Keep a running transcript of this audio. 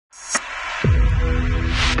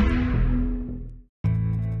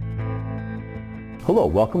Hello,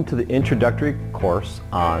 welcome to the introductory course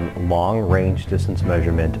on long-range distance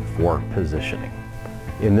measurement for positioning.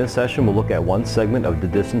 In this session, we'll look at one segment of the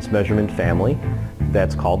distance measurement family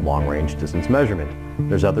that's called long-range distance measurement.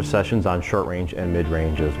 There's other sessions on short-range and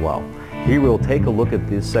mid-range as well. Here we'll take a look at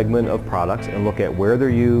this segment of products and look at where they're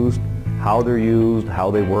used, how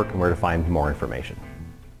they work, and where to find more information.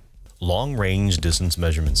 Long-range distance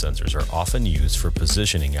measurement sensors are often used for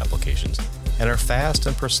positioning applications and are fast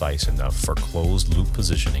and precise enough for closed-loop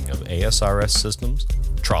positioning of ASRS systems,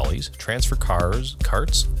 trolleys, transfer cars,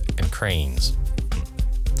 carts, and cranes.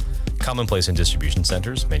 Commonplace in distribution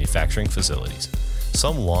centers, manufacturing facilities.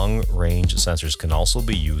 Some long-range sensors can also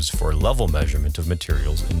be used for level measurement of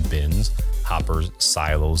materials in bins, hoppers,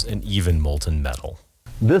 silos, and even molten metal.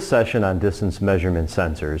 This session on distance measurement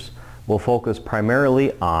sensors will focus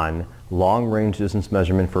primarily on long-range distance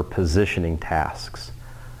measurement for positioning tasks.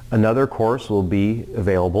 Another course will be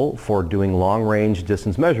available for doing long-range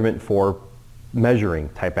distance measurement for measuring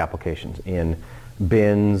type applications in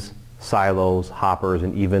bins, silos, hoppers,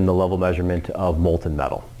 and even the level measurement of molten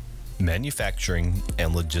metal. Manufacturing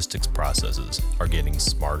and logistics processes are getting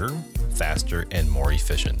smarter, faster, and more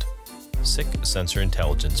efficient. SICK Sensor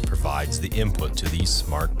Intelligence provides the input to these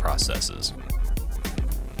smart processes.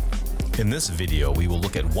 In this video, we will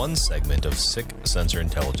look at one segment of SICK Sensor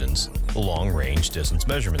Intelligence, long-range distance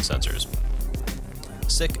measurement sensors.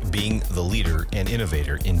 SICK being the leader and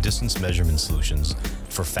innovator in distance measurement solutions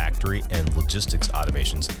for factory and logistics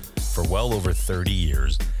automations for well over 30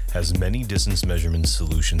 years, has many distance measurement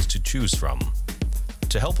solutions to choose from.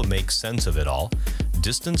 To help make sense of it all,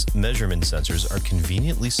 distance measurement sensors are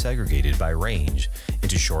conveniently segregated by range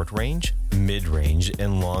into short-range, mid-range,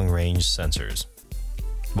 and long-range sensors.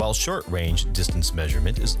 While short-range distance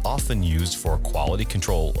measurement is often used for quality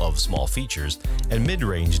control of small features, and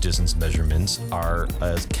mid-range distance measurements are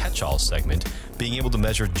a catch-all segment, being able to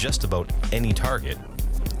measure just about any target,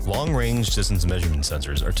 long-range distance measurement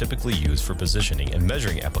sensors are typically used for positioning and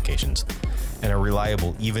measuring applications and are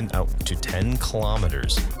reliable even out to 10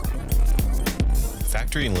 kilometers.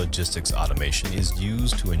 Factory and logistics automation is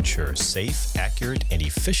used to ensure safe, accurate, and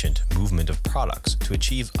efficient movement of products to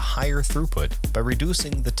achieve higher throughput by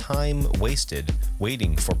reducing the time wasted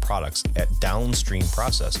waiting for products at downstream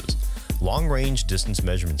processes. Long-range distance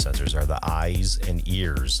measurement sensors are the eyes and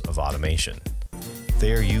ears of automation.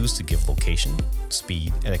 They are used to give location,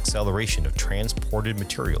 speed, and acceleration of transported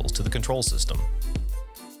materials to the control system.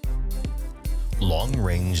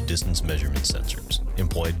 Long-range distance measurement sensors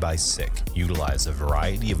employed by SICK utilize a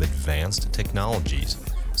variety of advanced technologies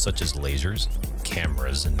such as lasers,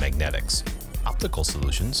 cameras, and magnetics. Optical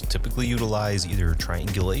solutions typically utilize either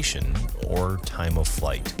triangulation or time of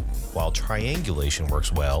flight. While triangulation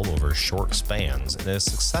works well over short spans and is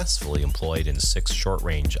successfully employed in SICK's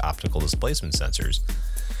short-range optical displacement sensors,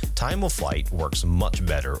 time of flight works much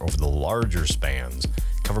better over the larger spans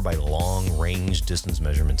covered by long-range distance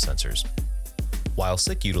measurement sensors. While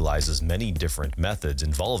SICK utilizes many different methods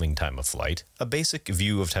involving time of flight, a basic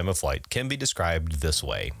view of time of flight can be described this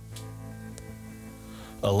way.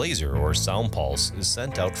 A laser or sound pulse is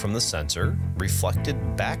sent out from the sensor,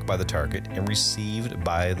 reflected back by the target, and received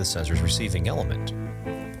by the sensor's receiving element.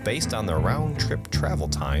 Based on the round-trip travel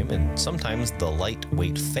time and sometimes the light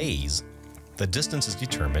wait phase, the distance is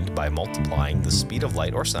determined by multiplying the speed of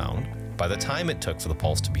light or sound by the time it took for the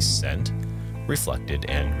pulse to be sent, reflected,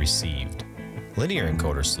 and received. Linear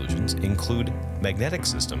encoder solutions include magnetic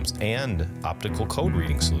systems and optical code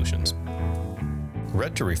reading solutions.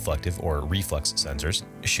 Retroreflective or reflex sensors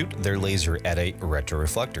shoot their laser at a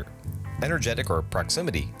retroreflector. Energetic or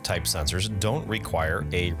proximity type sensors don't require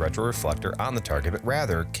a retroreflector on the target, but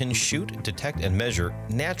rather can shoot, detect, and measure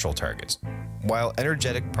natural targets. While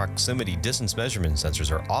energetic proximity distance measurement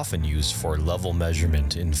sensors are often used for level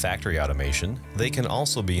measurement in factory automation, they can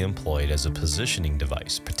also be employed as a positioning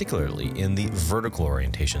device, particularly in the vertical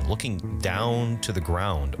orientation, looking down to the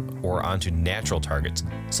ground or onto natural targets,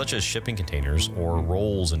 such as shipping containers or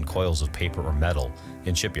rolls and coils of paper or metal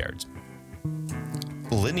in shipyards.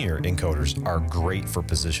 Linear encoders are great for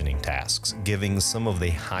positioning tasks, giving some of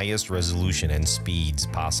the highest resolution and speeds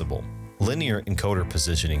possible. Linear encoder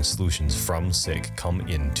positioning solutions from SICK come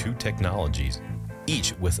in two technologies,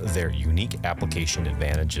 each with their unique application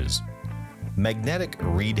advantages. Magnetic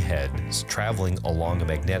read heads traveling along a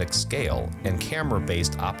magnetic scale and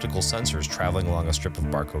camera-based optical sensors traveling along a strip of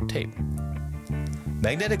barcode tape.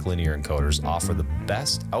 Magnetic linear encoders offer the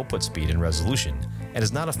best output speed and resolution and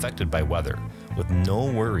is not affected by weather, with no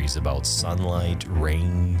worries about sunlight,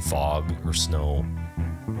 rain, fog, or snow.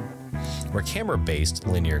 where camera-based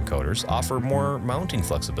linear encoders offer more mounting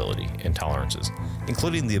flexibility and tolerances,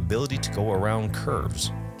 including the ability to go around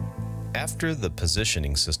curves. After the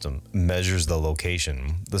positioning system measures the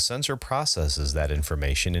location, the sensor processes that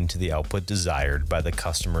information into the output desired by the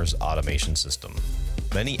customer's automation system.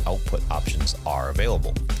 Many output options are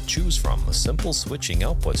available. Choose from simple switching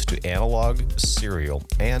outputs to analog, serial,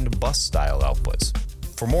 and bus-style outputs.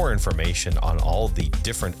 For more information on all the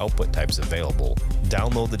different output types available,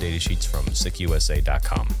 download the datasheets from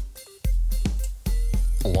SICKUSA.com.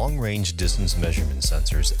 Long-range distance measurement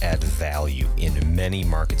sensors add value in many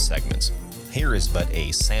market segments. Here is but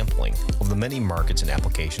a sampling of the many markets and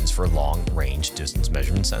applications for long-range distance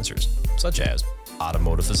measurement sensors, such as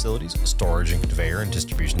automotive facilities, storage and conveyor and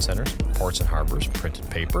distribution centers, ports and harbors, printed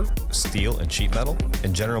paper, steel and sheet metal,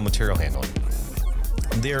 and general material handling.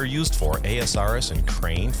 They are used for ASRS and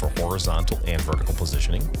crane for horizontal and vertical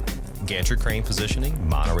positioning, gantry crane positioning,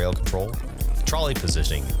 monorail control, trolley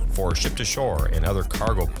positioning for ship-to-shore and other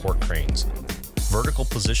cargo port cranes, vertical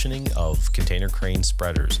positioning of container crane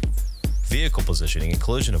spreaders, vehicle positioning and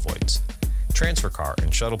collision avoidance, transfer car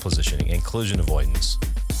and shuttle positioning and collision avoidance.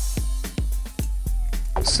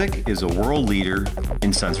 SICK is a world leader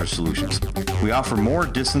in sensor solutions. We offer more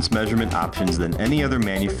distance measurement options than any other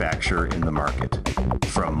manufacturer in the market.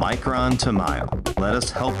 From micron to mile, let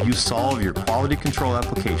us help you solve your quality control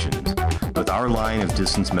applications with our line of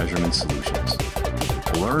distance measurement solutions.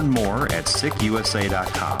 Learn more at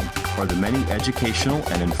SICKUSA.com or the many educational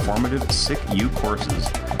and informative SICK-U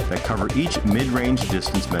courses that cover each mid-range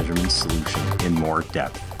distance measurement solution in more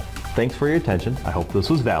depth. Thanks for your attention. I hope this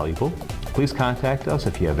was valuable. Please contact us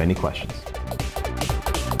if you have any questions.